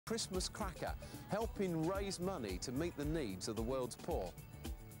Christmas cracker, helping raise money to meet the needs of the world's poor.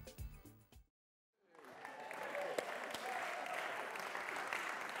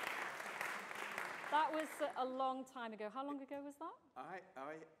 That was a long time ago. How long ago was that?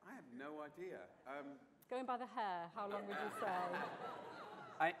 I have no idea. Going by the hair, how long would you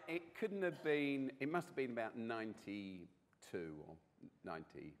say? It couldn't have been, it must have been about 92 or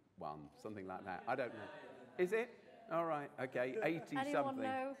 91, something like that. I don't know. Is it? All right, okay, 80 Anyone something.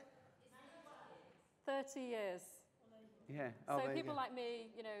 know? 30 years. Yeah. So people like me,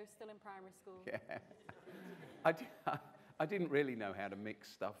 you know, still in primary school. Yeah. I didn't really know how to mix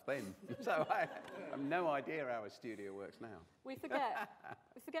stuff then, so I have no idea how a studio works now. We forget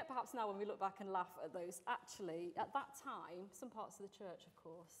perhaps now when we look back and laugh at those. Actually, at that time, some parts of the church, of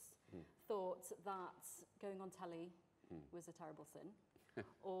course, thought that going on telly was a terrible sin,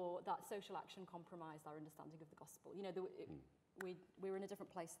 or that social action compromised our understanding of the gospel. You know, we were in a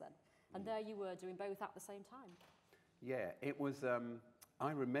different place then. And there you were doing both at the same time. Yeah, it was,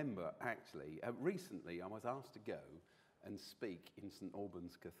 I remember actually, recently I was asked to go and speak in St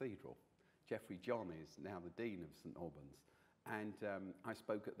Albans Cathedral. Geoffrey John is now the Dean of St Albans. And I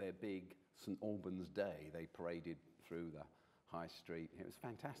spoke at their big St Albans Day. They paraded through the high street. It was a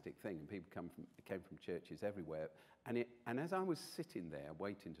fantastic thing, and people came from churches everywhere. And as I was sitting there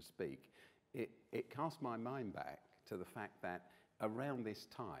waiting to speak, it cast my mind back to the fact that around this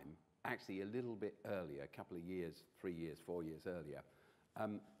time, actually a little bit earlier, a couple of years, 3 years, 4 years earlier,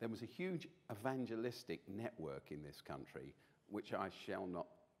 there was a huge evangelistic network in this country, which I shall not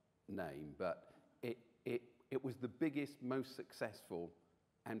name, but it was the biggest, most successful,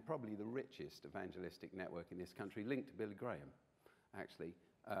 and probably the richest evangelistic network in this country, linked to Billy Graham, actually,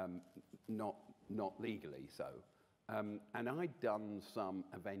 not legally so. And I'd done some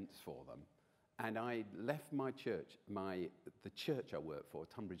events for them, and I left my church, the church I worked for,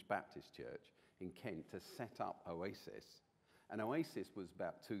 Tunbridge Baptist Church in Kent, to set up Oasis. And Oasis was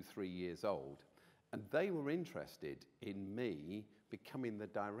about 2-3 years old, and they were interested in me becoming the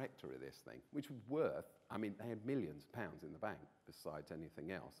director of this thing, which was worth, I mean, they had millions of pounds in the bank besides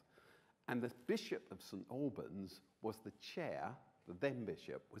anything else. And the Bishop of St Albans was the chair, the then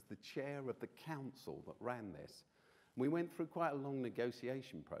bishop, was the chair of the council that ran this. We went through quite a long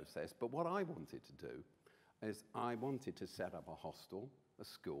negotiation process, but what I wanted to do is I wanted to set up a hostel, a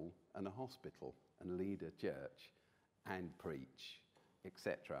school, and a hospital, and lead a church, and preach,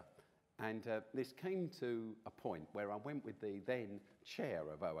 etc. And this came to a point where I went with the then chair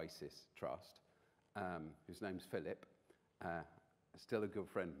of Oasis Trust, whose name's Philip, still a good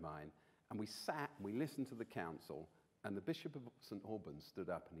friend of mine, and we sat and we listened to the council, and the Bishop of St Albans stood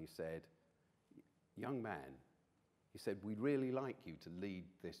up and he said, "Young man," he said, "we'd really like you to lead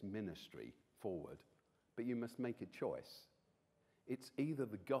this ministry forward, but you must make a choice. It's either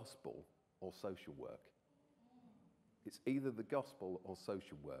the gospel or social work. It's either the gospel or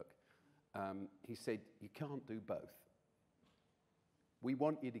social work." He said, "You can't do both. We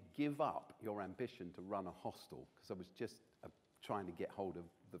want you to give up your ambition to run a hostel," because I was just trying to get hold of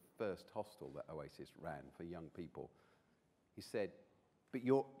the first hostel that Oasis ran for young people. He said, "But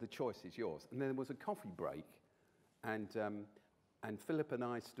the choice is yours." And then there was a coffee break, and Philip and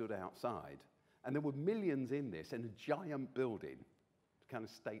I stood outside, and there were millions in this, in a giant building, kind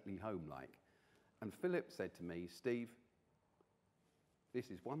of stately home-like. And Philip said to me, "Steve, this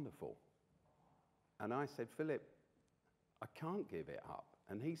is wonderful." And I said, "Philip, I can't give it up."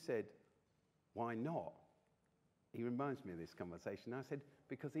 And he said, "Why not?" He reminds me of this conversation. I said,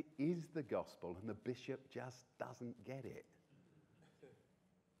 "Because it is the gospel and the bishop just doesn't get it."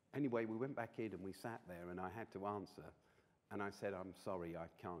 Anyway, we went back in and we sat there and I had to answer. And I said, "I'm sorry, I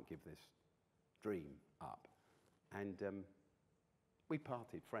can't give this dream up." And we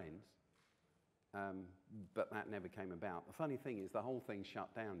parted friends. But that never came about. The funny thing is the whole thing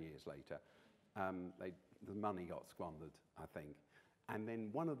shut down years later. The money got squandered, I think. And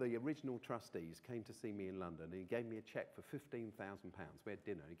then one of the original trustees came to see me in London and he gave me a cheque for £15,000. We had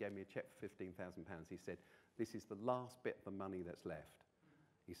dinner. He gave me a cheque for £15,000. He said, "This is the last bit of the money that's left."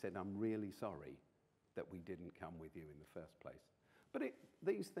 He said, "I'm really sorry that we didn't come with you in the first place." But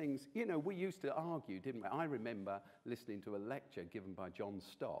these things, you know, we used to argue, didn't we? I remember listening to a lecture given by John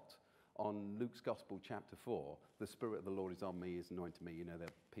Stott on Luke's Gospel, chapter 4, "The Spirit of the Lord is on me, is anointed me," you know,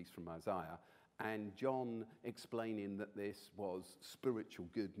 the piece from Isaiah. And John explaining that this was spiritual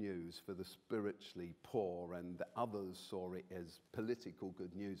good news for the spiritually poor, and the others saw it as political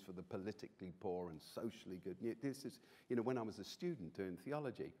good news for the politically poor and socially good news. This is, you know, when I was a student doing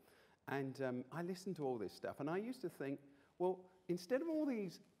theology. And I listened to all this stuff, and I used to think, well, instead of all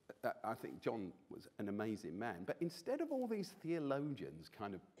these I think John was an amazing man. But instead of all these theologians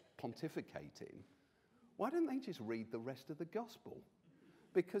kind of pontificating, why don't they just read the rest of the gospel?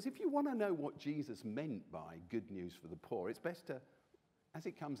 Because if you want to know what Jesus meant by good news for the poor, it's best to, as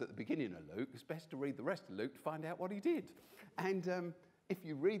it comes at the beginning of Luke, it's best to read the rest of Luke to find out what he did. And if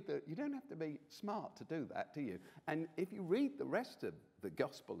you read you don't have to be smart to do that, do you? And if you read the rest of the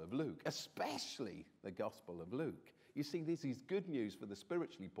Gospel of Luke, especially the Gospel of Luke, you see this is good news for the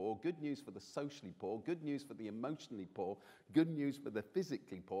spiritually poor, good news for the socially poor, good news for the emotionally poor, good news for the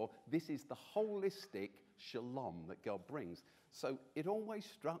physically poor. This is the holistic shalom that God brings. So it always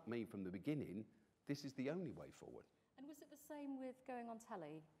struck me from the beginning, this is the only way forward. And was it the same with going on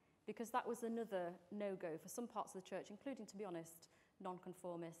telly? Because that was another no-go for some parts of the church, including, to be honest,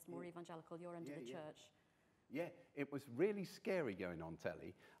 non-conformist, more evangelical, your end of the church. Yeah, it was really scary going on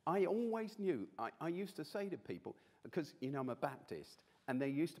telly. I always knew, I used to say to people, because, you know, I'm a Baptist, and they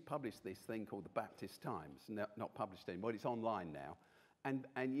used to publish this thing called the Baptist Times, not published anymore, it's online now. And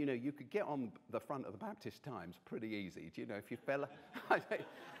you know, you could get on the front of the Baptist Times pretty easy. Do you know, if you fell...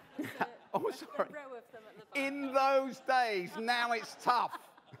 oh, sorry. Row of them at the back. In those days, now it's tough.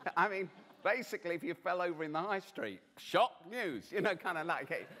 I mean, basically, if you fell over in the high street, shock news, you know, kind of like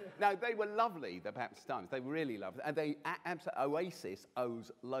it. No, they were lovely, the Baptist Times. They were really lovely. And they, Oasis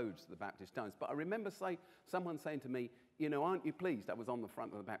owes loads to the Baptist Times. But I remember someone saying to me, you know, aren't you pleased I was on the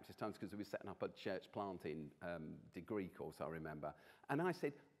front of the Baptist Times because we were setting up a church planting degree course, I remember. And I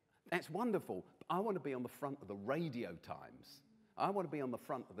said, that's wonderful, but I want to be on the front of the Radio Times. I want to be on the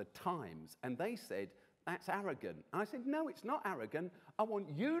front of the Times. And they said, that's arrogant. I said, no, it's not arrogant. I want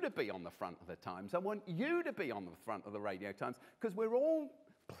you to be on the front of the Times. I want you to be on the front of the Radio Times, because we're all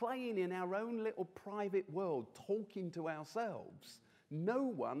playing in our own little private world, talking to ourselves. No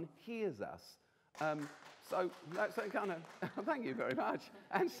one hears us. So that's a kind of, thank you very much.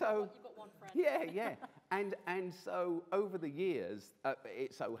 And so, you've got one friend. yeah. And so over the years,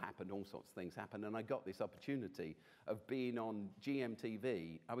 it so happened, all sorts of things happened, and I got this opportunity of being on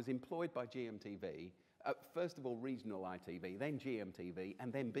GMTV. I was employed by GMTV, first of all regional ITV, then GMTV,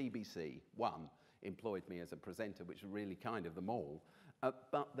 and then BBC One employed me as a presenter, which was really kind of them all.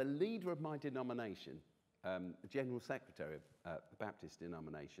 But the leader of my denomination, the General Secretary of the Baptist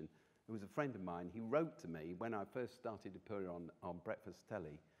denomination, who was a friend of mine, he wrote to me when I first started to appear on Breakfast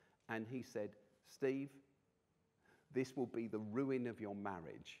Telly, and he said, Steve, this will be the ruin of your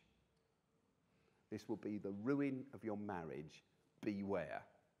marriage. This will be the ruin of your marriage. Beware.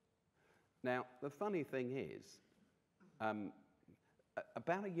 Now, the funny thing is,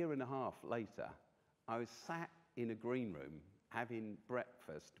 about a year and a half later, I was sat in a green room having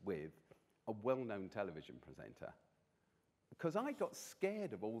breakfast with a well-known television presenter, because I got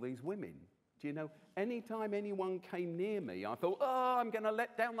scared of all these women. Do you know, anytime anyone came near me, I thought, oh, I'm going to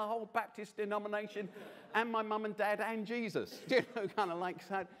let down the whole Baptist denomination and my mum and dad and Jesus. Do you know, kind of like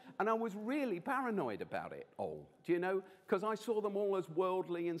that. And I was really paranoid about it all, do you know, because I saw them all as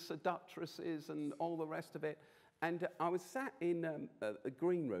worldly and seductresses and all the rest of it. And I was sat in a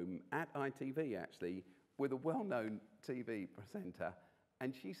green room at ITV, actually, with a well-known TV presenter.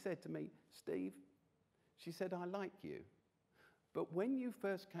 And she said to me, Steve, she said, I like you. But when you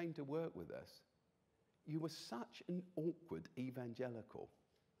first came to work with us, you were such an awkward evangelical.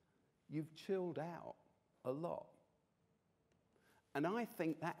 You've chilled out a lot. And I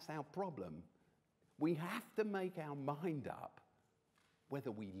think that's our problem. We have to make our mind up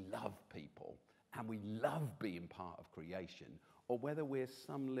whether we love people and we love being part of creation, or whether we're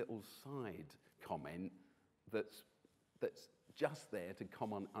some little side comment that's just there to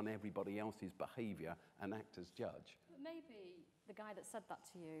comment on everybody else's behaviour and act as judge. But maybe the guy that said that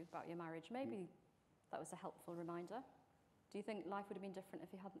to you about your marriage, maybe that was a helpful reminder. Do you think life would have been different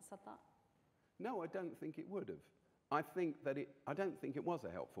if he hadn't said that? No, I don't think it would have. I don't think it was a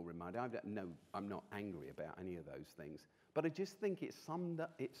helpful reminder. I'm not angry about any of those things. But I just think it sums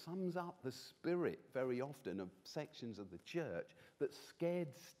up the spirit very often of sections of the church that's scared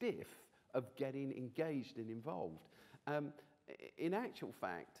stiff of getting engaged and involved. In actual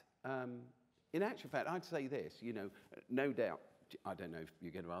fact, I'd say this, you know, no doubt, I don't know if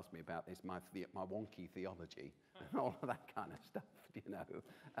you're going to ask me about this, my wonky theology and all of that kind of stuff, you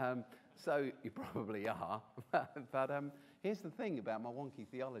know. So you probably are. But here's the thing about my wonky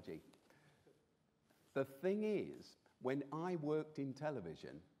theology. The thing is, when I worked in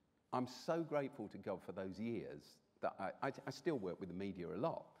television, I'm so grateful to God for those years that I still work with the media a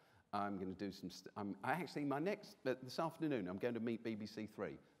lot. I'm going to do some, actually this afternoon, I'm going to meet BBC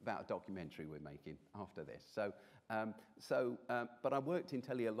Three about a documentary we're making after this. But I worked in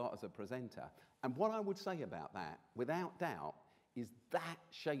telly a lot as a presenter. And what I would say about that, without doubt, is that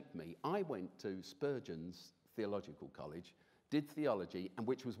shaped me. I went to Spurgeon's Theological College, did theology, and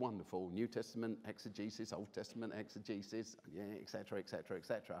which was wonderful, New Testament exegesis, Old Testament exegesis, yeah, et cetera, et cetera, et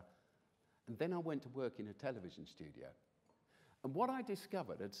cetera. And then I went to work in a television studio. And what I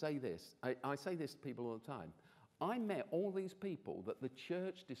discovered, I'd say this, I say this to people all the time, I met all these people that the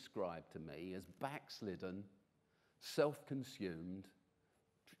church described to me as backslidden, self-consumed,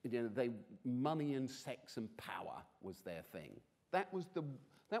 money and sex and power was their thing. That was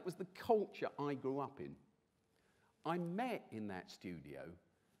the culture I grew up in. I met in that studio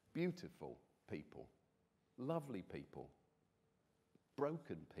beautiful people, lovely people,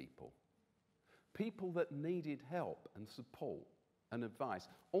 broken people, people that needed help and support and advice.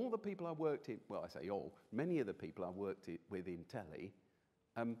 All the people I worked in, well, I say all, many of the people I worked with in telly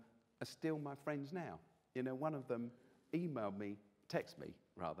are still my friends now. You know, one of them emailed me, text me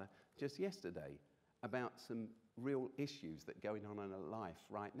rather, just yesterday about some real issues that are going on in her life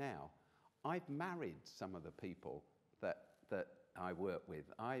right now. I've married some of the people that I work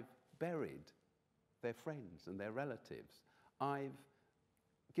with. I've buried their friends and their relatives. I've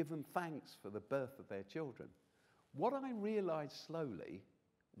given thanks for the birth of their children. What I realized slowly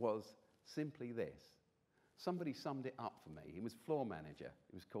was simply this. Somebody summed it up for me. He was floor manager.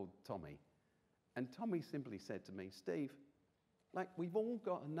 He was called Tommy. And Tommy simply said to me, Steve, like, we've all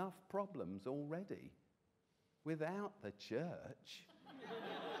got enough problems already without the church.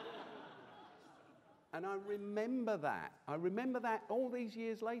 And I remember that. I remember that all these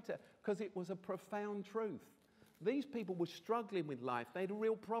years later because it was a profound truth. These people were struggling with life. They had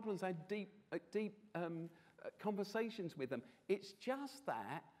real problems. I had deep conversations with them. It's just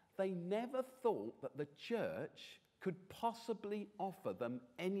that they never thought that the church could possibly offer them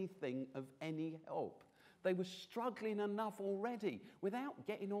anything of any help. They were struggling enough already without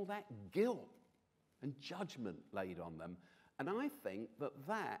getting all that guilt and judgment laid on them. And I think that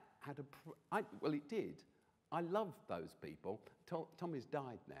had well, it did. I loved those people. Tommy's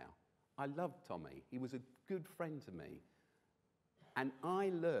died now. I loved Tommy. He was a good friend to me. And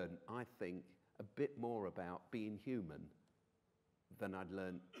I learned, I think, a bit more about being human than I'd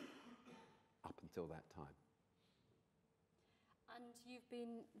learned up until that time. And you've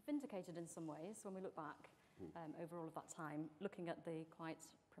been vindicated in some ways when we look back over all of that time, looking at the quite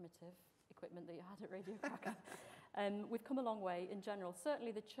primitive equipment that you had at Radio Cracker. We've come a long way in general.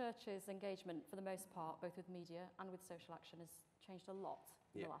 Certainly the church's engagement, for the most part, both with media and with social action, has changed a lot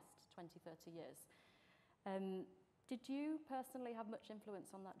in the last 20, 30 years. Did you personally have much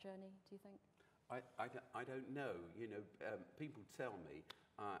influence on that journey, do you think? I don't know. You know, people tell me,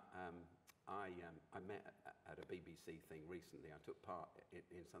 I met at a BBC thing recently. I took part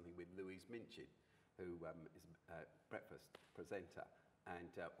in something with Louise Minchin, who is a breakfast presenter, and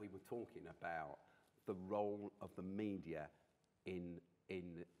we were talking about the role of the media in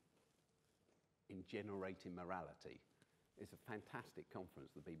generating morality. It's a fantastic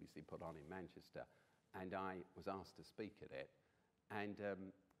conference the BBC put on in Manchester, and I was asked to speak at it. And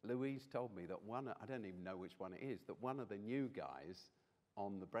Louise told me that I don't even know which one it is, that one of the new guys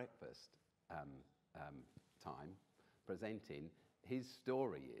on the breakfast time presenting, his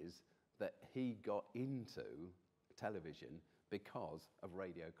story is that he got into television because of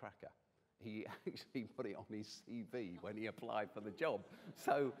Radio Cracker. He actually put it on his CV when he applied for the job.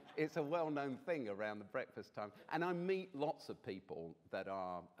 So it's a well-known thing around the breakfast time. And I meet lots of people that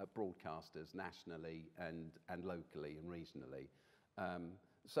are broadcasters nationally and locally and regionally.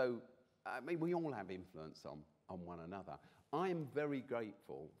 So, I mean, we all have influence on one another. I am very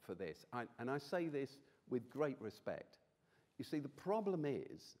grateful for this. And I say this with great respect. You see, the problem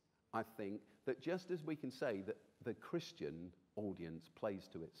is, I think, that just as we can say that the Christian audience plays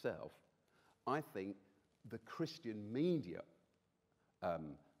to itself, I think the Christian media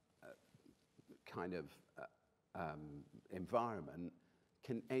environment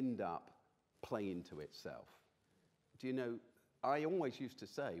can end up playing to itself. Do you know, I always used to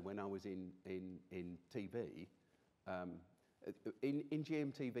say when I was in TV, in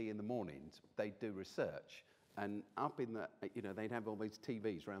GMTV in the mornings, they'd do research, and up in the, you know, they'd have all these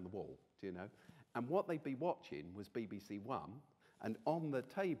TVs around the wall, do you know? And what they'd be watching was BBC One, and on the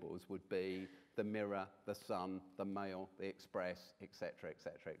tables would be the Mirror, the Sun, the Mail, the Express, etc.,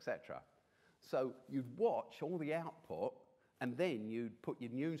 etc., etc. So you'd watch all the output, and then you'd put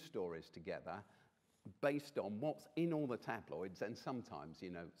your news stories together based on what's in all the tabloids, and sometimes, you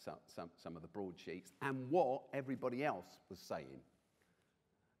know, some of the broadsheets, and what everybody else was saying.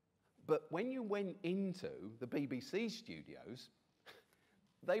 But when you went into the BBC studios,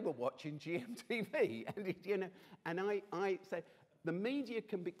 they were watching GMTV, and you know, and I said, the media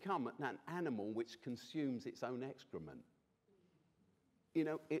can become an animal which consumes its own excrement. You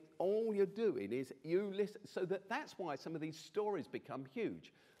know, all you're doing is you listen. So that's why some of these stories become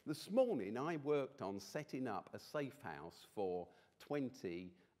huge. This morning, I worked on setting up a safe house for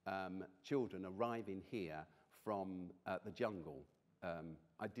 20 children arriving here from the jungle.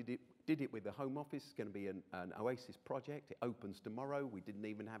 I did it with the Home Office. It's going to be an Oasis project. It opens tomorrow. We didn't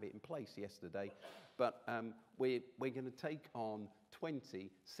even have it in place yesterday. But we're going to take on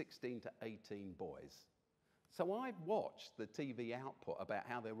 20, 16 to 18 boys. So I've watched the TV output about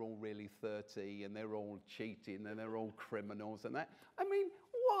how they're all really 30 and they're all cheating and they're all criminals and that. I mean,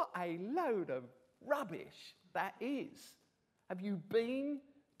 what a load of rubbish that is. Have you been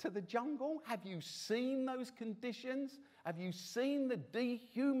to the jungle? Have you seen those conditions? Have you seen the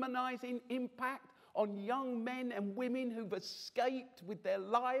dehumanizing impact on young men and women who've escaped with their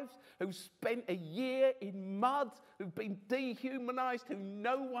lives, who've spent a year in mud, who've been dehumanized, who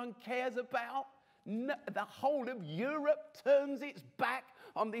no one cares about? No, the whole of Europe turns its back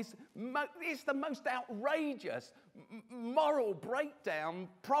on this. It's the most outrageous moral breakdown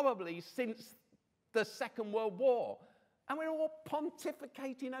probably since the Second World War. And we're all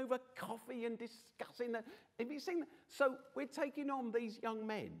pontificating over coffee and discussing that. Have you seen that? So we're taking on these young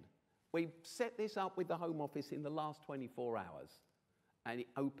men. We've set this up with the Home Office in the last 24 hours, and it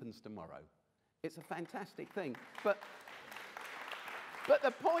opens tomorrow. It's a fantastic thing. But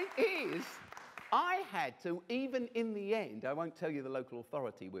the point is, I had to, even in the end, I won't tell you the local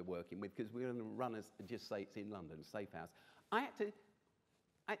authority we're working with because we're going to run as, just say it's in London, Safe House. I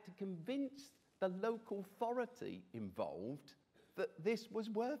had to convince the local authority involved that this was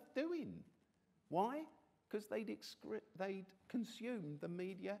worth doing. Why? Because they'd consumed the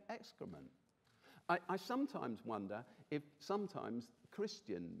media excrement. I sometimes wonder if sometimes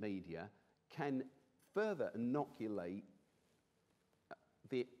Christian media can further inoculate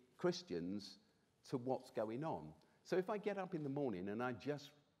the Christians to what's going on. So if I get up in the morning and I just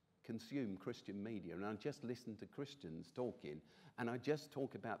consume Christian media and I just listen to Christians talking and I just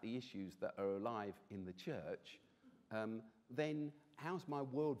talk about the issues that are alive in the church, then how's my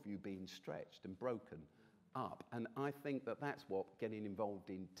worldview being stretched and broken up? And I think that that's what getting involved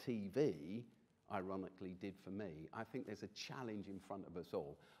in TV, ironically, did for me. I think there's a challenge in front of us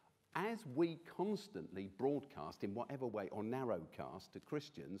all. As we constantly broadcast in whatever way or narrowcast to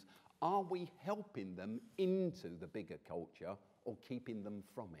Christians, are we helping them into the bigger culture or keeping them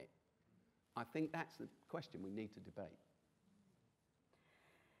from it? I think that's the question we need to debate.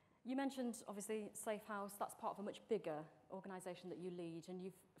 You mentioned, obviously, Safe House. That's part of a much bigger organisation that you lead, and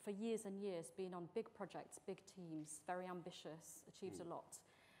you've, for years and years, been on big projects, big teams, very ambitious, achieved a lot.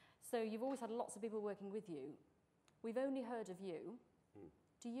 So you've always had lots of people working with you. We've only heard of you.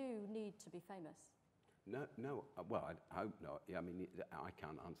 Do you need to be famous? No. Well, I hope not. I mean, I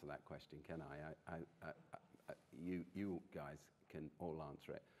can't answer that question, can I? You guys can all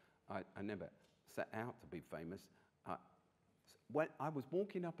answer it. I never set out to be famous. When I was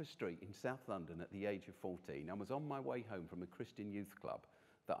walking up a street in South London at the age of 14, I was on my way home from a Christian youth club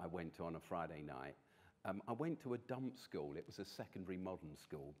that I went to on a Friday night. I went to a dump school. It was a secondary modern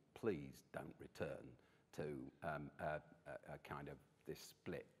school. Please don't return to a kind of this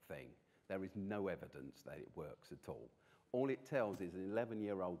split thing. There is no evidence that it works at all. All it tells is an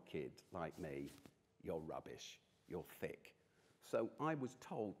 11-year-old kid like me, you're rubbish, you're thick. So I was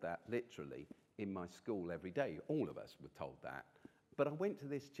told that literally in my school every day. All of us were told that. But I went to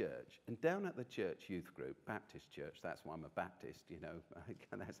this church, and down at the church youth group, Baptist church, that's why I'm a Baptist, you know,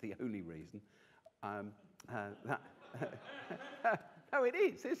 that's the only reason. No, it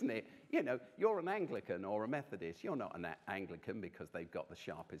is, isn't it? You know, you're an Anglican or a Methodist. You're not an Anglican because they've got the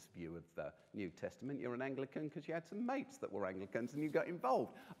sharpest view of the New Testament. You're an Anglican because you had some mates that were Anglicans and you got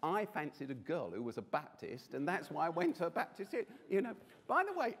involved. I fancied a girl who was a Baptist, and that's why I went to a Baptist. You know, by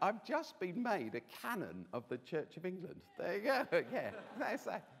the way, I've just been made a canon of the Church of England. There you go. Yeah, that's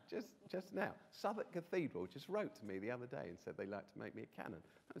that. Just now. Southwark Cathedral just wrote to me the other day and said they'd like to make me a canon.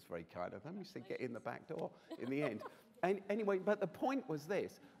 That was very kind of them. You said get in the back door in the end. And anyway, but the point was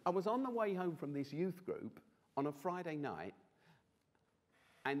this. I was on the way home from this youth group on a Friday night,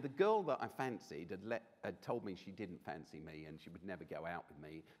 and the girl that I fancied had told me she didn't fancy me and she would never go out with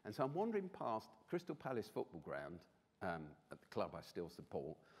me. And so I'm wandering past Crystal Palace football ground at the club I still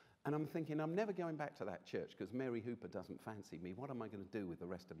support, and I'm thinking, I'm never going back to that church because Mary Hooper doesn't fancy me. What am I going to do with the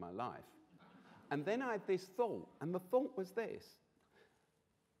rest of my life? And then I had this thought, and the thought was this.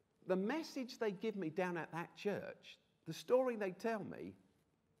 The message they give me down at that church, the story they tell me,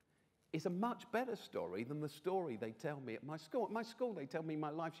 is a much better story than the story they tell me at my school. At my school, they tell me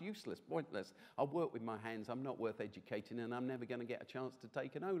my life's useless, pointless. I work with my hands, I'm not worth educating, and I'm never going to get a chance to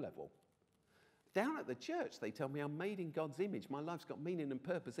take an O-level. Down at the church, they tell me I'm made in God's image. My life's got meaning and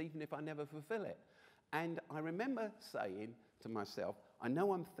purpose, even if I never fulfill it. And I remember saying to myself, I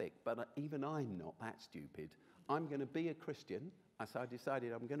know I'm thick, but even I'm not that stupid. I'm going to be a Christian. So I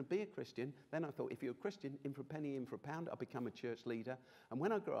decided I'm going to be a Christian. Then I thought, if you're a Christian, in for a penny, in for a pound, I'll become a church leader. And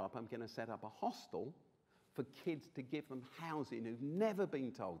when I grow up, I'm going to set up a hostel for kids to give them housing who've never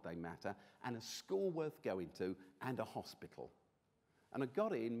been told they matter, and a school worth going to, and a hospital. And I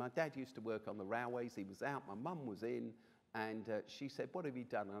got in. My dad used to work on the railways. He was out. My mum was in. And she said, what have you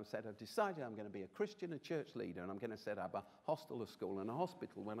done? And I said, I've decided I'm going to be a Christian, a church leader, and I'm going to set up a hostel, a school, and a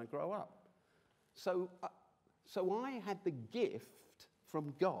hospital when I grow up. So I had the gift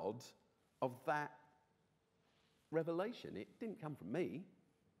from God of that revelation. It didn't come from me.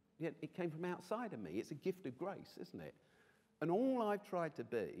 It came from outside of me. It's a gift of grace, isn't it? And all I've tried to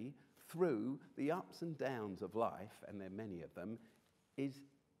be through the ups and downs of life, and there are many of them, is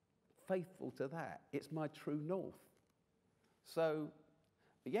faithful to that. It's my true north. So,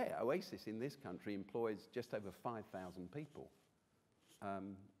 yeah, Oasis in this country employs just over 5,000 people.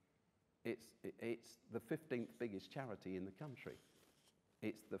 It's the 15th biggest charity in the country.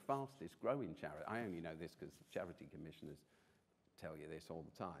 It's the fastest growing charity. I only know this because charity commissioners tell you this all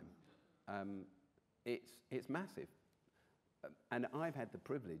the time. It's massive. And I've had the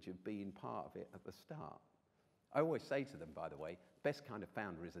privilege of being part of it at the start. I always say to them, by the way, best kind of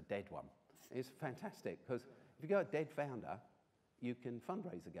founder is a dead one. It's fantastic, because if you got a dead founder, you can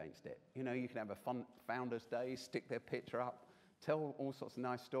fundraise against it. You know, you can have a fun Founders Day, stick their picture up, tell all sorts of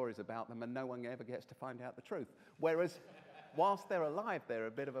nice stories about them, and no one ever gets to find out the truth. Whereas, whilst they're alive, they're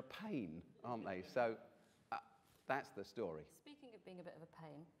a bit of a pain, aren't they? So that's the story. Speaking of being a bit of a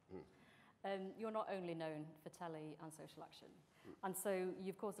pain, you're not only known for telly and social action, and so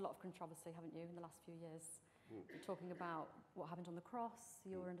you've caused a lot of controversy, haven't you, in the last few years? You're talking about what happened on the cross,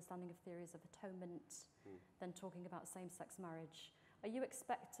 your understanding of theories of atonement, then talking about same-sex marriage. Are you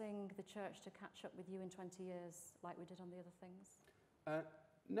expecting the church to catch up with you in 20 years like we did on the other things?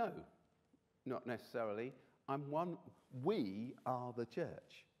 No, not necessarily. We are the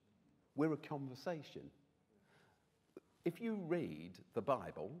church. We're a conversation. If you read the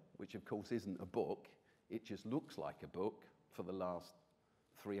Bible, which of course isn't a book, it just looks like a book for the last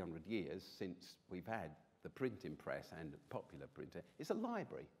 300 years since we've had the printing press and popular printer, it's a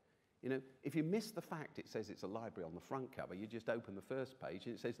library. You know, if you miss the fact it says it's a library on the front cover, you just open the first page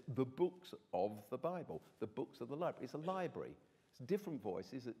and it says the books of the Bible, the books of the library. It's a library. It's different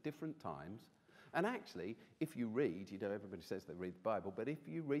voices at different times. And actually, if you read, you know, everybody says they read the Bible, but if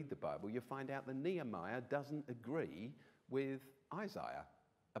you read the Bible, you find out that Nehemiah doesn't agree with Isaiah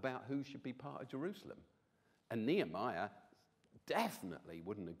about who should be part of Jerusalem. And Nehemiah definitely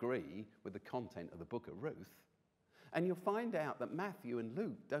wouldn't agree with the content of the book of Ruth. And you'll find out that Matthew and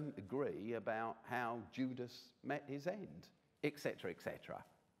Luke don't agree about how Judas met his end, etc., etc.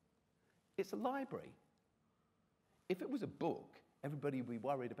 It's a library. If it was a book, everybody would be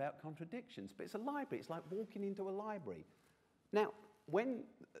worried about contradictions, but it's a library. It's like walking into a library. Now, when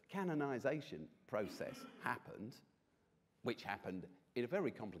the canonization process happened, which happened in a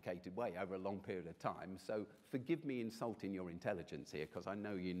very complicated way over a long period of time, so forgive me insulting your intelligence here, because I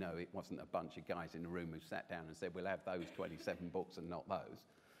know you know it wasn't a bunch of guys in a room who sat down and said, we'll have those 27 books and not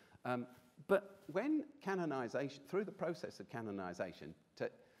those. But when canonization, through the process of canonization,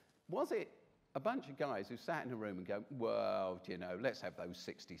 was it a bunch of guys who sat in a room and go, well, you know, let's have those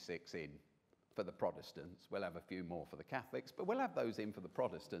 66 in for the Protestants, we'll have a few more for the Catholics, but we'll have those in for the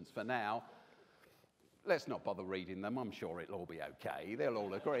Protestants for now. Let's not bother reading them. I'm sure it'll all be okay. They'll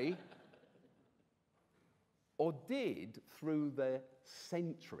all agree. Or did, through the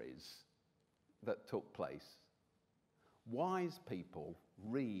centuries that took place, wise people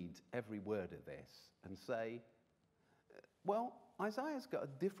read every word of this and say, well, Isaiah's got a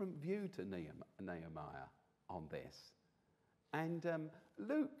different view to Nehemiah on this. And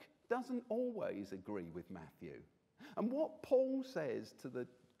Luke doesn't always agree with Matthew. And what Paul says to the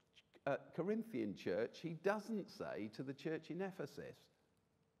Corinthian church, he doesn't say to the church in Ephesus.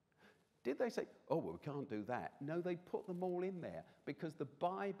 Did they say, oh, well, we can't do that? No, they put them all in there because the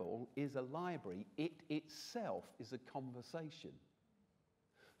Bible is a library. It itself is a conversation.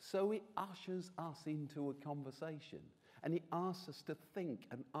 So it ushers us into a conversation and it asks us to think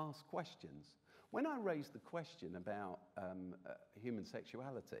and ask questions. When I raised the question about human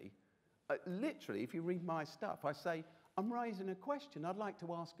sexuality, literally, if you read my stuff, I say, I'm raising a question. I'd like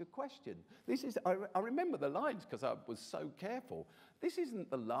to ask a question. This is, I remember the lines because I was so careful. This isn't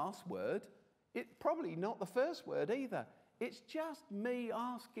the last word. It's probably not the first word either. It's just me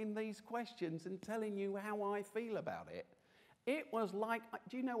asking these questions and telling you how I feel about it. It was like,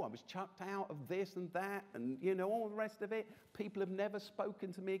 do you know, I was chucked out of this and that and, you know, all the rest of it. People have never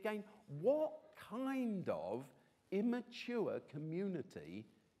spoken to me again. What kind of immature community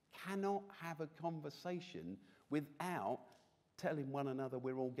cannot have a conversation without telling one another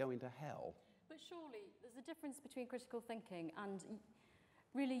we're all going to hell? But surely there's a difference between critical thinking and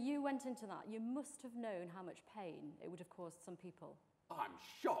really you went into that. You must have known how much pain it would have caused some people. I'm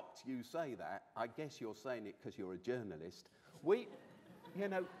shocked you say that. I guess you're saying it because you're a journalist. You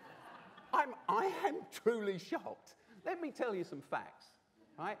know, I am truly shocked. Let me tell you some facts,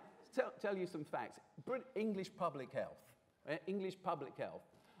 right? Tell you some facts. English public health, English public health,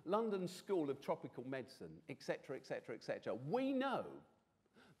 London School of Tropical Medicine, etc., etc., etc. We know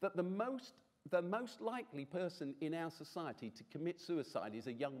that the most likely person in our society to commit suicide is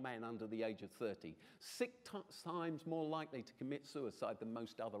a young man under the age of 30. 6 times more likely to commit suicide than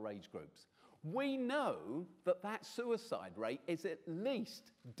most other age groups. We know that that suicide rate is at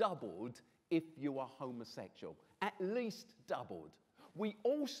least doubled if you are homosexual. At least doubled. We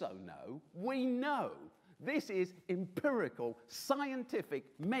also know, this is empirical, scientific,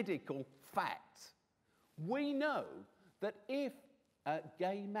 medical fact. We know that if a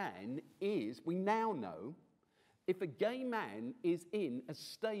gay man we now know, if a gay man is in a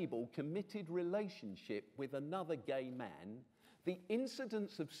stable, committed relationship with another gay man, the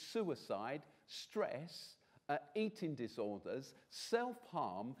incidence of suicide, stress, eating disorders,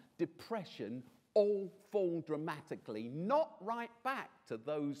 self-harm, depression, all fall dramatically, not right back to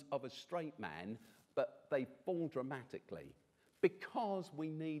those of a straight man, but they fall dramatically because we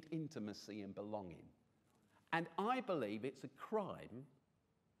need intimacy and belonging. And I believe it's a crime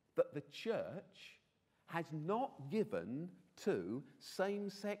that the church has not given to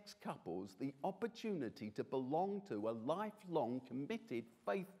same-sex couples the opportunity to belong to a lifelong, committed,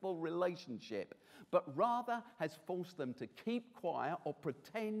 faithful relationship, but rather has forced them to keep quiet or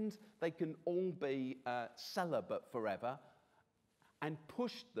pretend they can all be celibate forever and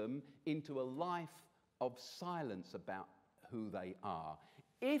pushed them into a life of silence about who they are.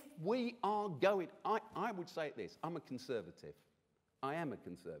 If we are going, I would say this, I'm a conservative. I am a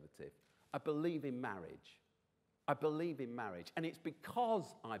conservative. I believe in marriage. I believe in marriage. And it's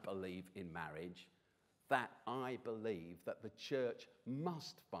because I believe in marriage that I believe that the church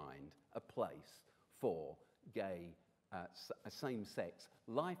must find a place for gay, same-sex,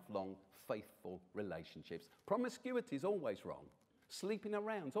 lifelong, faithful relationships. Promiscuity is always wrong. Sleeping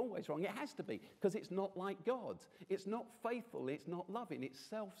around is always wrong. It has to be, because it's not like God. It's not faithful. It's not loving. It's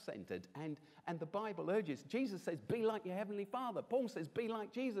self-centered. And the Bible urges, Jesus says, be like your heavenly Father. Paul says, be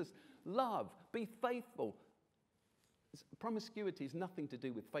like Jesus. Love. Be faithful. Promiscuity is nothing to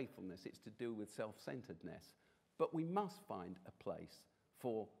do with faithfulness. It's to do with self-centeredness. But we must find a place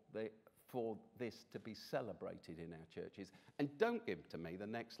for this to be celebrated in our churches. And don't give to me the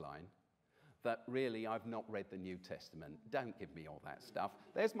next line, that really I've not read the New Testament. Don't give me all that stuff.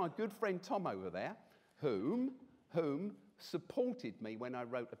 There's my good friend Tom over there, whom supported me when I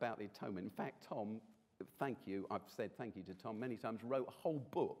wrote about the atonement. In fact, Tom, thank you, I've said thank you to Tom many times, wrote a whole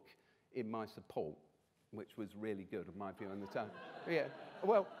book in my support, which was really good, in my view, on the time. Yeah,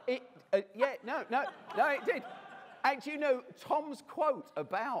 well, it did. And you know, Tom's quote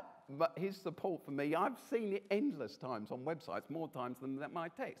about his support for me, I've seen it endless times on websites, more times than my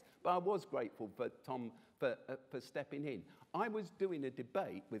text. But I was grateful for Tom for stepping in. I was doing a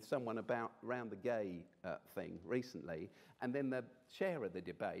debate with someone around the gay thing recently, and then the chair of the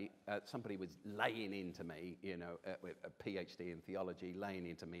debate, somebody was laying into me, you know, with a PhD in theology, laying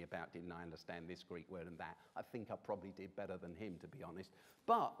into me about didn't I understand this Greek word and that. I think I probably did better than him, to be honest.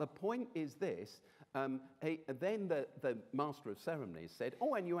 But the point is this, then the master of ceremonies said,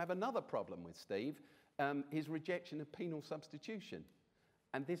 oh, and you have another problem with Steve, his rejection of penal substitution.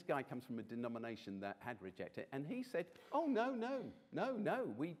 And this guy comes from a denomination that had rejected it. And he said, oh,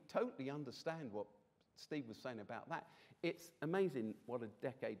 no, we totally understand what Steve was saying about that. It's amazing what a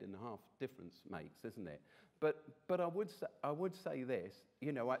decade and a half difference makes, isn't it? But I would say this,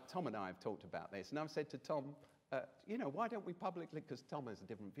 you know, Tom and I have talked about this, and I've said to Tom, you know, why don't we publicly, because Tom has a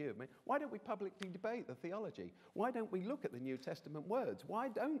different view of me, why don't we publicly debate the theology? Why don't we look at the New Testament words? Why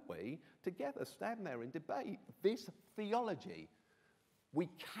don't we together stand there and debate this theology? We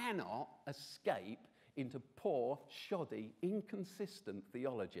cannot escape into poor, shoddy, inconsistent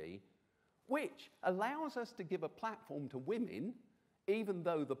theology, which allows us to give a platform to women, even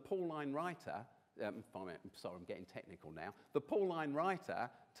though the Pauline writer, I'm sorry, I'm getting technical now. The Pauline writer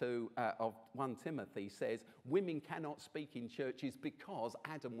of 1 Timothy says, women cannot speak in churches because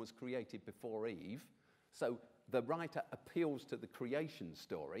Adam was created before Eve. So the writer appeals to the creation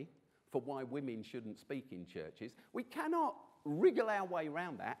story for why women shouldn't speak in churches. We cannot wriggle our way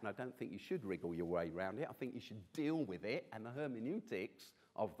around that, and I don't think you should wriggle your way around it. I think you should deal with it and the hermeneutics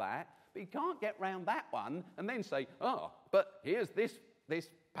of that. But you can't get round that one and then say, oh, but here's this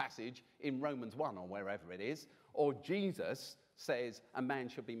passage in Romans 1 or wherever it is, or Jesus says a man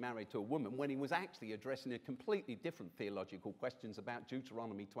should be married to a woman, when he was actually addressing a completely different theological questions about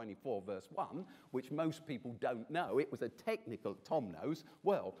Deuteronomy 24 verse 1, which most people don't know. It was a technical, Tom knows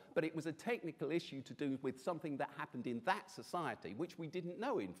well, but it was a technical issue to do with something that happened in that society, which we didn't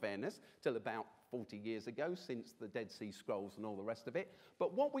know, in fairness, till about 40 years ago, since the Dead Sea Scrolls and all the rest of it.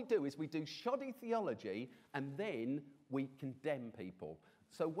 But what we do is we do shoddy theology, and then we condemn people.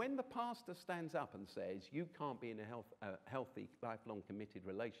 So when the pastor stands up and says, you can't be in a healthy, lifelong committed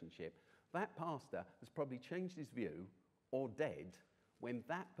relationship, that pastor has probably changed his view or dead when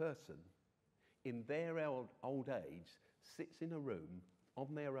that person, in their old age, sits in a room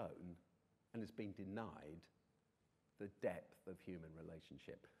on their own and has been denied the depth of human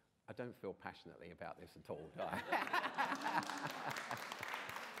relationship. I don't feel passionately about this at all, do I?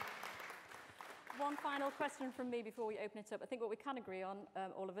 One final question from me before we open it up. I think what we can agree on,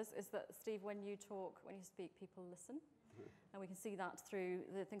 all of us, is that, Steve, when you speak, people listen. And we can see that through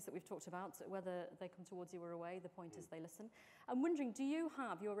the things that we've talked about, whether they come towards you or away, the point is they listen. I'm wondering, do you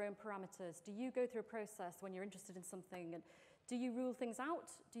have your own parameters? Do you go through a process when you're interested in something? And do you rule things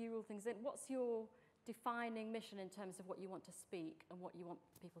out? Do you rule things in? What's your defining mission in terms of what you want to speak and what you want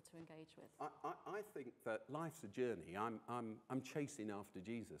people to engage with? I think that life's a journey. I'm chasing after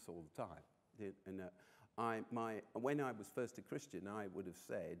Jesus all the time. And when I was first a Christian, I would have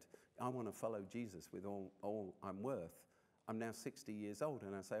said, I want to follow Jesus with all I'm worth. I'm now 60 years old,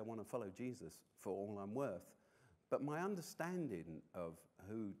 and I say I want to follow Jesus for all I'm worth. But my understanding of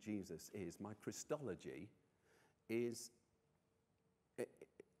who Jesus is, my Christology, is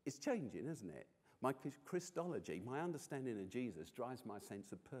changing, isn't it? My Christology, my understanding of Jesus, drives my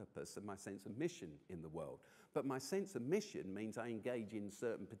sense of purpose and my sense of mission in the world. But my sense of mission means I engage in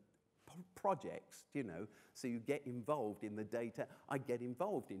certain projects, so you get involved in the data. I get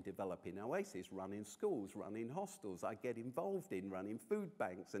involved in developing Oasis, running schools, running hostels. I get involved in running food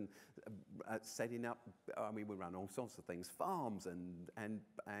banks and setting up, we run all sorts of things, farms, and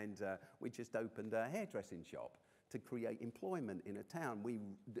we just opened a hairdressing shop to create employment in a town.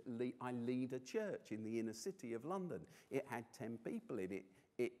 I lead a church in the inner city of London. It had 10 people in it.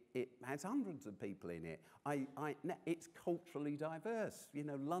 It has hundreds of people in it. It's culturally diverse.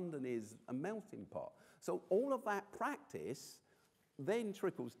 London is a melting pot. So all of that practice then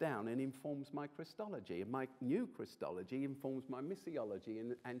trickles down and informs my Christology. And my new Christology informs my missiology.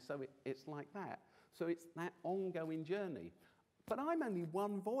 And so it's like that. So it's that ongoing journey. But I'm only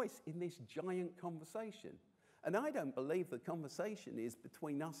one voice in this giant conversation. And I don't believe the conversation is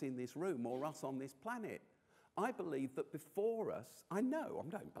between us in this room or us on this planet. I believe that before us, I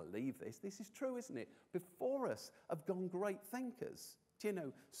don't believe this is true, isn't it? Before us have gone great thinkers.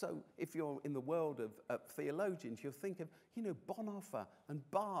 So if you're in the world of theologians, you'll think of, Bonhoeffer and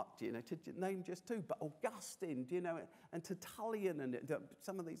Barth, to name just two, but Augustine, and Tertullian, and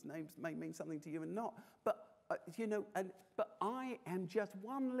some of these names may mean something to you and not. But, but I am just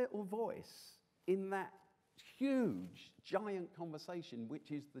one little voice in that huge, giant conversation,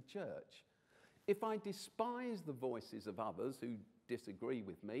 which is the church. If I despise the voices of others who disagree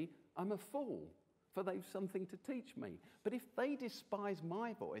with me, I'm a fool, for they've something to teach me. But if they despise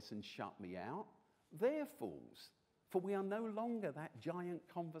my voice and shut me out, they're fools, for we are no longer that giant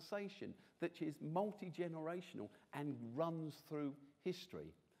conversation that is multi-generational and runs through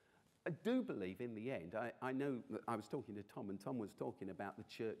history. I do believe in the end, I know that I was talking to Tom, and Tom was talking about the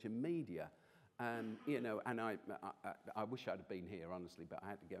church and media. And I wish I'd have been here, honestly, but I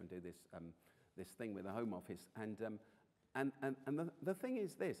had to go and do this thing with the Home Office. And the thing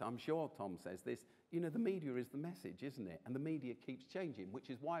is this, I'm sure Tom says this, the media is the message, isn't it? And the media keeps changing, which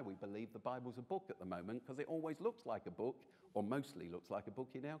is why we believe the Bible's a book at the moment, because it always looks like a book, or mostly looks like a book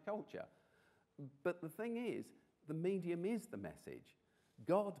in our culture. But the thing is, the medium is the message.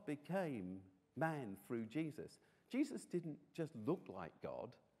 God became man through Jesus. Jesus didn't just look like God,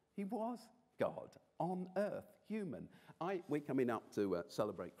 he was God on earth, human. We're coming up to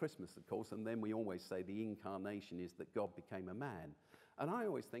celebrate Christmas, of course, and then we always say the incarnation is that God became a man. And I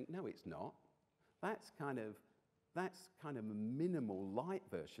always think, no, it's not. That's kind of a minimal light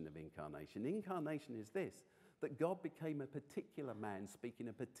version of incarnation. Incarnation is this, that God became a particular man speaking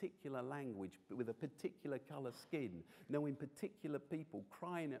a particular language with a particular colour skin, knowing particular people,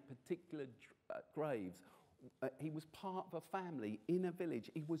 crying at particular graves. He was part of a family in a village.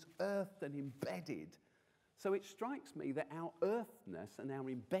 He was earthed and embedded So it strikes me that our earthness and our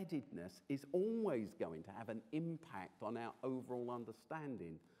embeddedness is always going to have an impact on our overall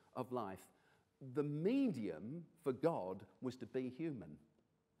understanding of life. The medium for God was to be human.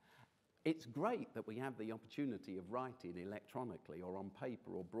 It's great that we have the opportunity of writing electronically or on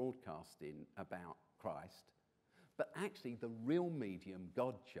paper or broadcasting about Christ, but actually the real medium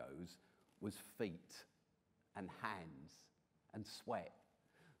God chose was feet and hands and sweat.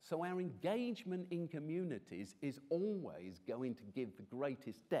 So our engagement in communities is always going to give the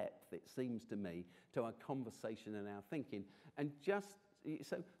greatest depth, it seems to me, to our conversation and our thinking. And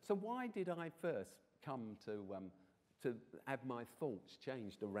so why did I first come to have my thoughts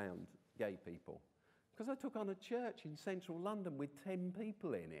changed around gay people? Because I took on a church in central London with 10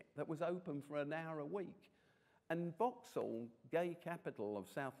 people in it that was open for an hour a week. And Vauxhall, gay capital of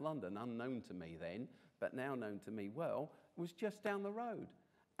South London, unknown to me then, but now known to me well, was just down the road.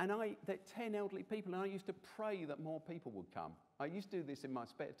 And there 10 elderly people, and I used to pray that more people would come. I used to do this in my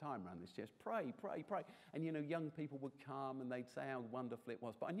spare time around this church, pray, pray, pray. And you know, young people would come and they'd say how wonderful it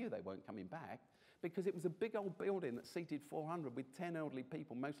was, but I knew they weren't coming back because it was a big old building that seated 400 with 10 elderly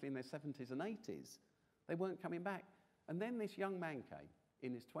people, mostly in their 70s and 80s. They weren't coming back. And then this young man came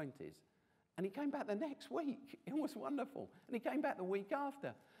in his 20s, and he came back the next week. It was wonderful. And he came back the week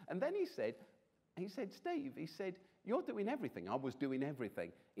after. And then he said, Steve, he said, you're doing everything. I was doing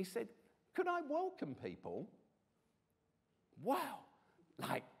everything. He said, could I welcome people? Wow.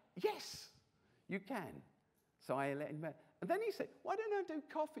 Like, yes, you can. So I let him. And then he said, why don't I do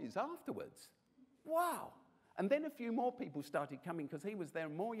coffees afterwards? Wow. And then a few more people started coming because he was there.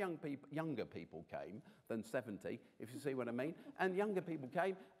 More younger people came than 70, if you see what I mean. And younger people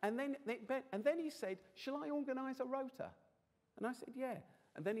came. And then he said, shall I organise a rota? And I said, yeah.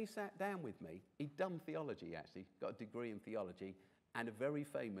 And then he sat down with me. He'd done theology, actually, got a degree in theology, and a very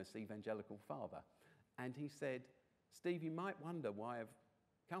famous evangelical father. And he said, Steve, you might wonder why I've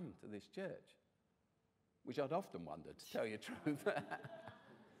come to this church, which I'd often wondered, to tell you the truth.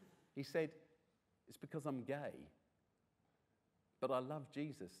 He said, it's because I'm gay, but I love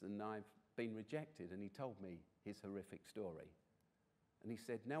Jesus and I've been rejected. And he told me his horrific story. And he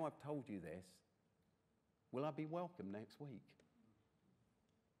said, now I've told you this, will I be welcome next week?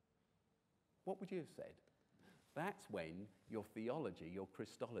 What would you have said? That's when your theology, your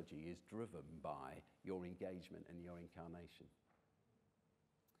Christology, is driven by your engagement and your incarnation.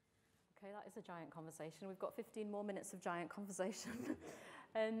 Okay, that is a giant conversation. We've got 15 more minutes of giant conversation.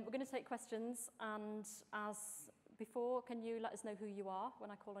 We're going to take questions, and as before, can you let us know who you are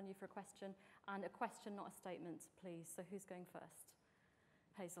when I call on you for a question? And a question, not a statement, please. So who's going first?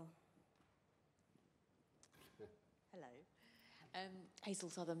 Hazel. Hello. Hazel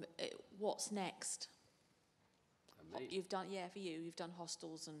Southern, what's next? You've done, for you, you've done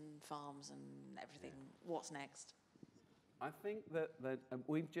hostels and farms and everything. Yeah. What's next? I think that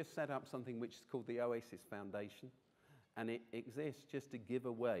we've just set up something which is called the Oasis Foundation, and it exists just to give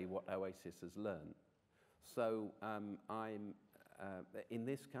away what Oasis has learned. So I'm in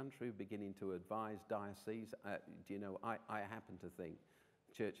this country beginning to advise dioceses. I happen to think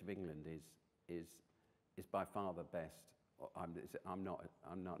Church of England is by far the best. I'm not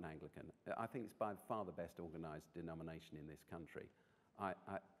an Anglican. I think it's by far the best organised denomination in this country.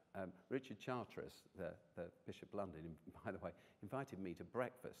 Richard Charteris, the Bishop of London, by the way, invited me to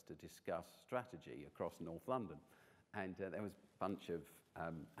breakfast to discuss strategy across North London. And there was a bunch of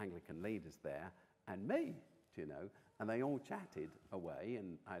Anglican leaders there, and me, and they all chatted away,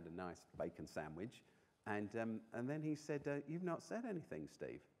 and I had a nice bacon sandwich. And then he said, you've not said anything,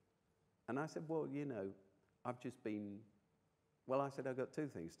 Steve. And I said, well, I've just been... Well, I said, I've got two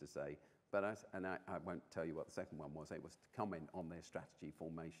things to say, but I won't tell you what the second one was. It was to comment on their strategy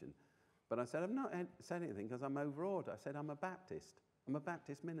formation. But I said, I've not said anything because I'm overawed. I said, I'm a Baptist. I'm a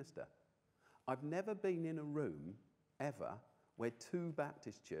Baptist minister. I've never been in a room, ever, where two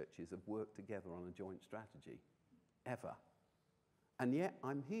Baptist churches have worked together on a joint strategy, ever. And yet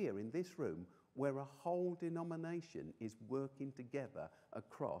I'm here in this room where a whole denomination is working together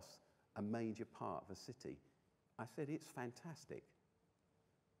across a major part of a city. I said, it's fantastic.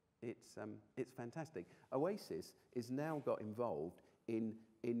 It's fantastic. Oasis has now got involved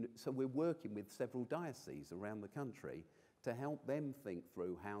so we're working with several dioceses around the country to help them think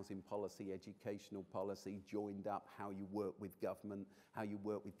through housing policy, educational policy, joined up, how you work with government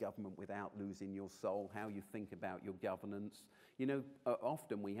without losing your soul, how you think about your governance.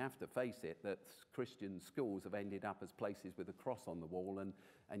 Often we have to face it that Christian schools have ended up as places with a cross on the wall,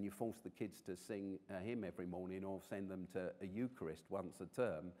 and you force the kids to sing a hymn every morning or send them to a Eucharist once a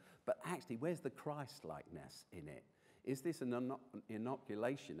term. But actually, where's the Christ-likeness in it? Is this an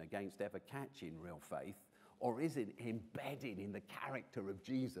inoculation against ever catching real faith? or is it embedded in the character of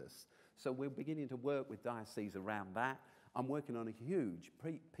Jesus? So we're beginning to work with dioceses around that. I'm working on a huge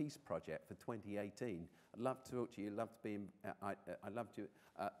peace project for 2018. I'd love to talk to you. I'd love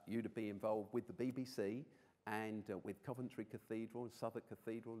you to be involved with the BBC and with Coventry Cathedral, Southwark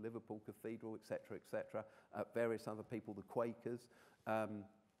Cathedral, Liverpool Cathedral, etc., various other people, the Quakers.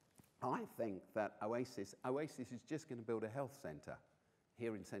 I think that Oasis is just going to build a health centre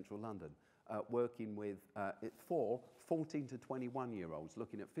here in central London, working with for 14 to 21-year-olds,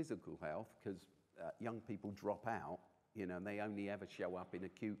 looking at physical health, because young people drop out, you know, and they only ever show up in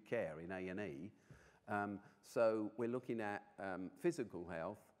acute care in A&E. So we're looking at physical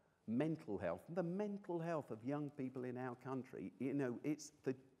health, mental health, the mental health of young people in our country. You know,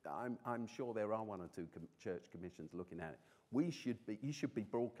 I'm sure there are one or two church commissions looking at it. You should be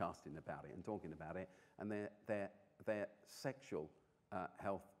broadcasting about it and talking about it, and their sexual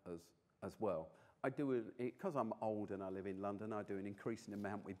health as well. I do it because I'm old and I live in London. I do an increasing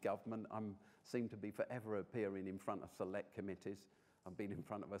amount with government. I seem to be forever appearing in front of select committees. I've been in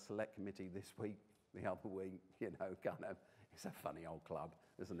front of a select committee this week, the other week. You know, kind of. It's a funny old club,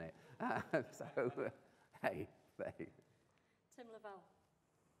 isn't it? So, hey. Tim Lavelle.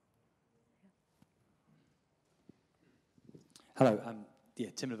 Hello,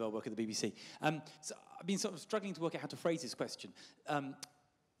 Tim Lavelle, work at the BBC. So I've been sort of struggling to work out how to phrase this question.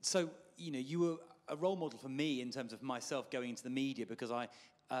 So, you know, you were a role model for me in terms of myself going into the media because I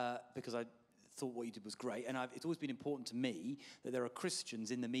thought what you did was great, and it's always been important to me that there are Christians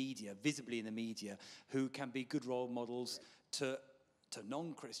in the media, visibly in the media, who can be good role models to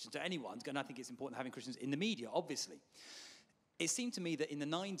non-Christians, to anyone, and I think it's important having Christians in the media, obviously. It seemed to me that in the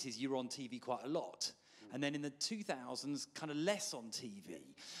 90s you were on TV quite a lot, and then in the 2000s, kind of less on TV.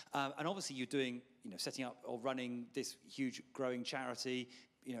 And obviously you're doing, you know, setting up or running this huge growing charity,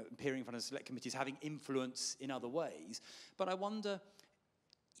 you know, appearing in front of select committees, having influence in other ways. But I wonder,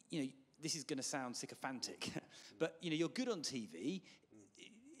 you know, this is going to sound sycophantic, but, you know, you're good on TV.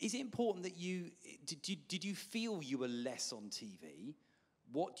 Is it important that did you feel you were less on TV?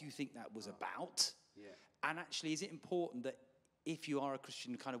 What do you think that was about? Yeah. And actually, is it important that if you are a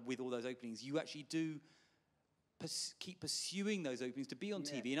Christian kind of with all those openings, you actually do keep pursuing those openings to be on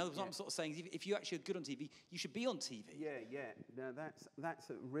TV? In other words, what I'm sort of saying is if you actually are good on TV, you should be on TV. Yeah. No, that's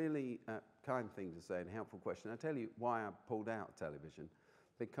a really kind thing to say and helpful question. I'll tell you why I pulled out television.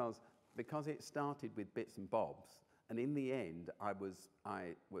 Because it started with bits and bobs, and in the end, I was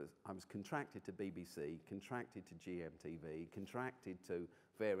contracted to BBC, contracted to GMTV, contracted to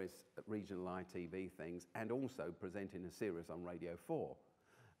various regional ITV things, and also presenting a series on Radio 4.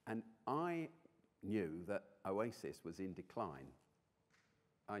 And I knew that Oasis was in decline.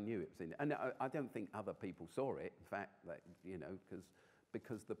 I knew it was in, and I don't think other people saw it. In fact, that, you know,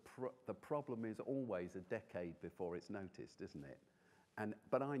 because the problem is always a decade before it's noticed, isn't it?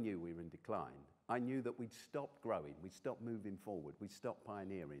 But I knew we were in decline. I knew that we'd stopped growing, we'd stopped moving forward, we'd stopped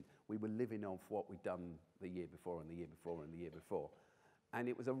pioneering. We were living off what we'd done the year before and the year before and the year before. And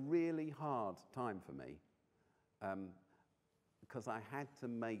it was a really hard time for me because I had to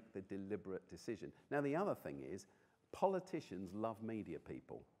make the deliberate decision. Now, the other thing is, politicians love media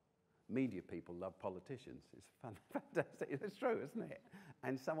people. Media people love politicians. It's fantastic. It's true, isn't it?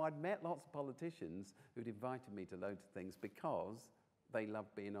 And so I'd met lots of politicians who'd invited me to loads of things because they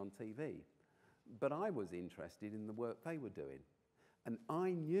loved being on TV. But I was interested in the work they were doing. And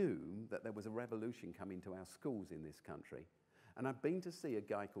I knew that there was a revolution coming to our schools in this country. And I'd been to see a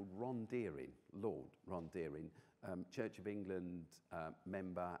guy called Ron Deering, Lord Ron Deering, Church of England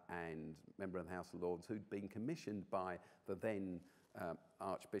member and member of the House of Lords, who'd been commissioned by the then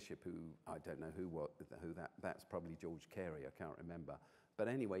Archbishop, who I don't know that's probably George Carey, I can't remember. But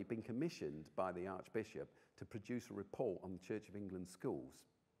anyway, he'd been commissioned by the Archbishop to produce a report on the Church of England schools.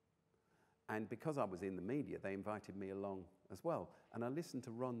 And because I was in the media, they invited me along as well. And I listened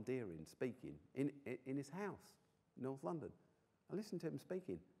to Ron Deering speaking in his house, North London. I listened to him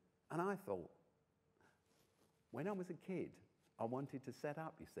speaking, and I thought, when I was a kid, I wanted to set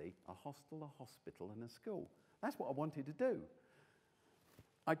up, you see, a hostel, a hospital, and a school. That's what I wanted to do.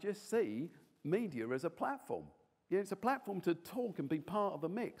 I just see media as a platform. Yeah, it's a platform to talk and be part of the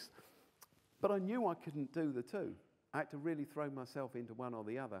mix. But I knew I couldn't do the two. I had to really throw myself into one or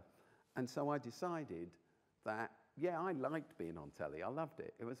the other. And so I decided that, yeah, I liked being on telly. I loved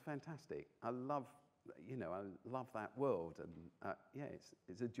it. It was fantastic. I love that world. And yeah,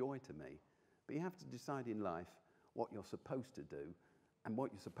 it's a joy to me. But you have to decide in life what you're supposed to do. And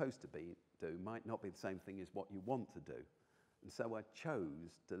what you're supposed to do might not be the same thing as what you want to do. And so I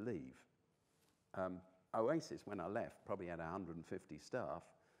chose to leave. Oasis, when I left, probably had 150 staff.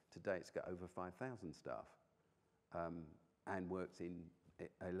 Today it's got over 5,000 staff. and works in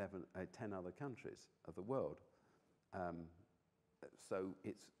 10 other countries of the world. So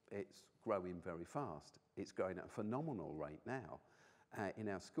it's growing very fast. It's growing at a phenomenal rate now. In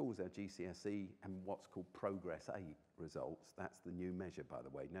our schools, our GCSE and what's called Progress 8 results, that's the new measure, by the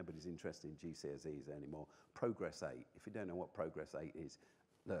way. Nobody's interested in GCSEs anymore. Progress 8. If you don't know what Progress 8 is,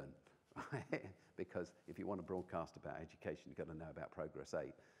 learn. Because if you want to broadcast about education, you've got to know about Progress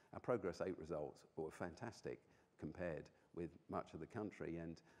 8. Our Progress 8 results were fantastic compared with much of the country,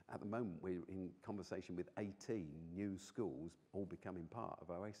 and at the moment we're in conversation with 18 new schools all becoming part of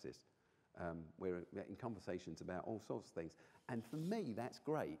Oasis. We're in conversations about all sorts of things, and for me that's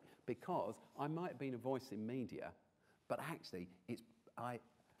great, because I might have been a voice in media, but actually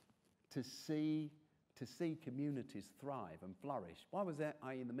to see communities thrive and flourish. Why was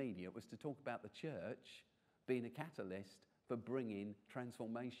I in the media? It was to talk about the church being a catalyst for bringing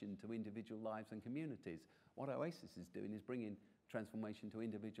transformation to individual lives and communities. What Oasis is doing is bringing transformation to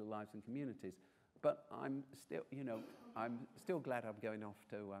individual lives and communities. But I'm still glad I'm going off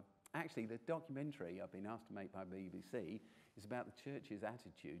to. Actually, the documentary I've been asked to make by BBC is about the church's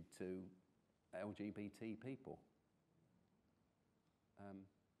attitude to LGBT people.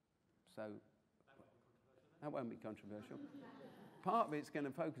 So that won't be controversial. Part of it's going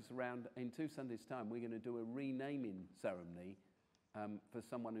to focus around, in 2 Sundays' time, we're going to do a renaming ceremony for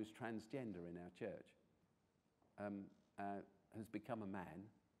someone who's transgender in our church. Has become a man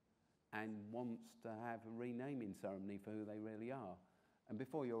and wants to have a renaming ceremony for who they really are. And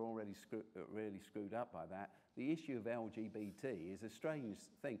before you're already really screwed up by that, the issue of LGBT is a strange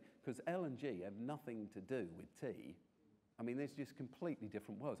thing, because L and G have nothing to do with T. I mean, there's just completely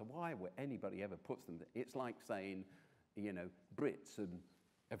different worlds. Why would anybody ever puts them? It's like saying, Brits and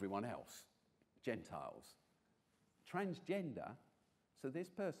everyone else, Gentiles. Transgender, so this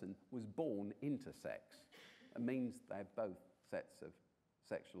person was born intersex. It means they have both sets of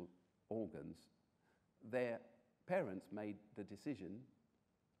sexual organs. Their parents made the decision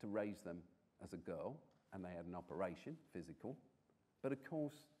to raise them as a girl, and they had an operation, physical. But of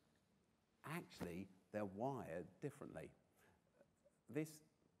course, actually, they're wired differently. This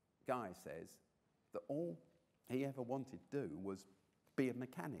guy says that all he ever wanted to do was be a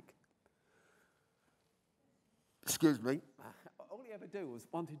mechanic. Excuse me. All he ever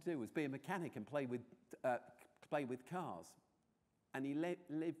wanted to do was be a mechanic and play with cars. And he lived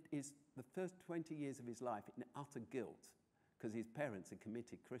the first 20 years of his life in utter guilt because his parents are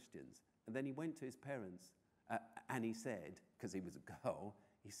committed Christians. And then he went to his parents and he said, because he was a girl,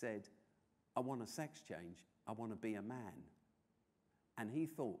 he said, I want a sex change. I want to be a man. And he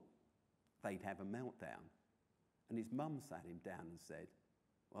thought they'd have a meltdown. And his mum sat him down and said,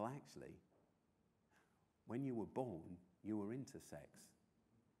 well, actually, when you were born, you were intersex.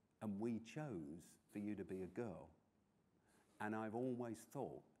 And we chose for you to be a girl. And I've always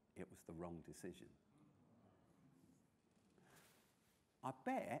thought it was the wrong decision. I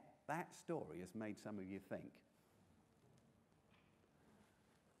bet that story has made some of you think.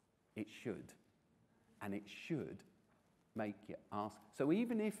 It should. And it should make you ask. So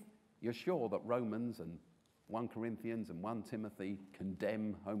even if you're sure that Romans and 1 Corinthians and 1 Timothy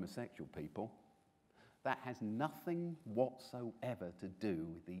condemn homosexual people, that has nothing whatsoever to do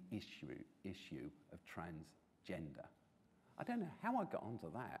with the issue of transgender. I don't know how I got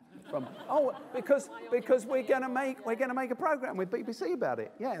onto that. Because we're going to make a program with BBC about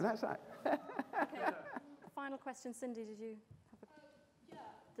it. Yeah, that's right. Okay. Final question, Cindy. Did you have a?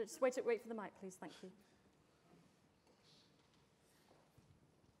 Yeah. Just wait for the mic, please. Thank you.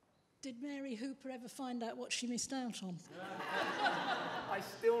 Did Mary Hooper ever find out what she missed out on? I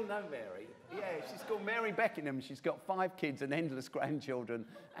still know Mary. Yeah, she's called Mary Beckingham. She's got 5 kids and endless grandchildren,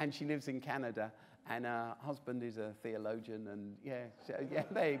 and she lives in Canada. And her husband is a theologian, and yeah,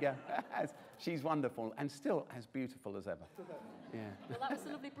 there you go. She's wonderful and still as beautiful as ever. Yeah. Well, that was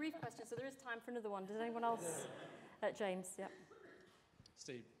a lovely brief question, so there is time for another one. Does anyone else? James, yeah.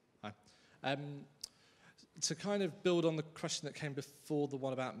 Steve, hi. To kind of build on the question that came before the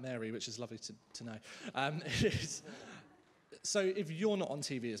one about Mary, which is lovely to know, so if you're not on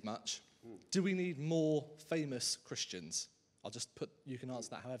TV as much, do we need more famous Christians? You can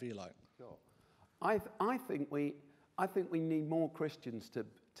answer that however you like. Sure. I think we need more Christians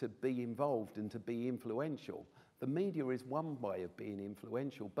to be involved and to be influential. The media is one way of being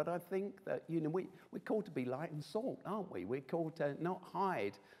influential, but I think that we're called to be light and salt, aren't we? We're called to not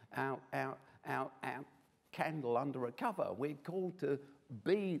hide our candle under a cover. We're called to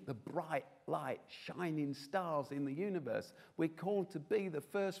be the bright light, shining stars in the universe. We're called to be the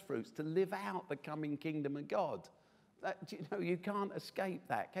first fruits, to live out the coming kingdom of God. You can't escape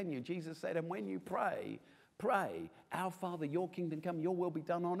that, can you? Jesus said, and when you pray pray, "Our Father, your kingdom come, your will be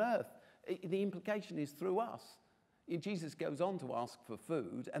done on earth." The implication is through us. Jesus goes on to ask for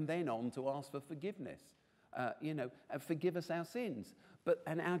food and then on to ask for forgiveness. Forgive us our sins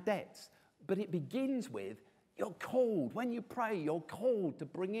and our debts. But it begins with, you're called. When you pray, you're called to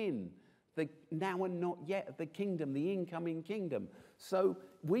bring in the now and not yet of the kingdom, the incoming kingdom. So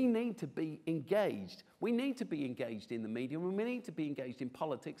we need to be engaged. We need to be engaged in the media, and we need to be engaged in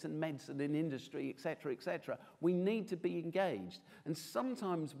politics and medicine and industry, etc., etc. We need to be engaged. And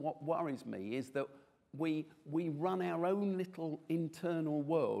sometimes what worries me is that we run our own little internal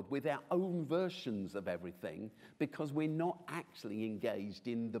world with our own versions of everything because we're not actually engaged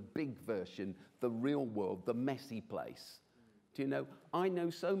in the big version, the real world, the messy place. Do you know, I know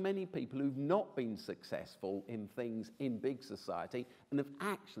so many people who've not been successful in things in big society and have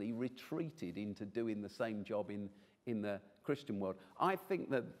actually retreated into doing the same job in the Christian world. I think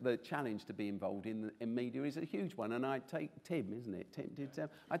that the challenge to be involved in media is a huge one, and I take Tim, isn't it?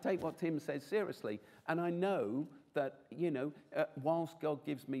 I take what Tim says seriously, and I know that, whilst God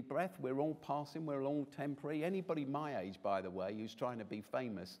gives me breath, we're all passing, we're all temporary. Anybody my age, by the way, who's trying to be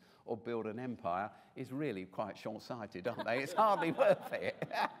famous or build an empire is really quite short-sighted, aren't they? It's hardly worth it.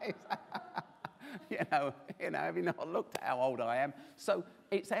 Have you not looked at how old I am? So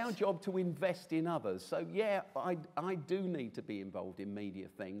it's our job to invest in others. So yeah, I do need to be involved in media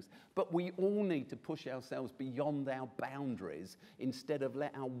things, but we all need to push ourselves beyond our boundaries instead of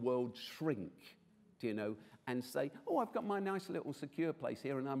let our world shrink, and say, oh, I've got my nice little secure place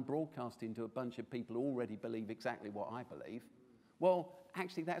here and I'm broadcasting to a bunch of people who already believe exactly what I believe. Well,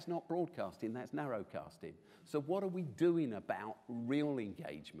 actually, that's not broadcasting, that's narrowcasting. So what are we doing about real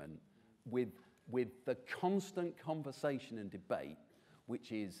engagement with the constant conversation and debate,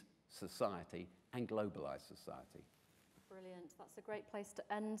 which is society and globalized society? Brilliant. That's a great place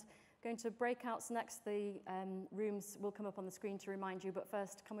to end. Going to breakouts next. The rooms will come up on the screen to remind you. But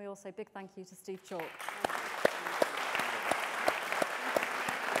first, can we all say big thank you to Steve Chalke?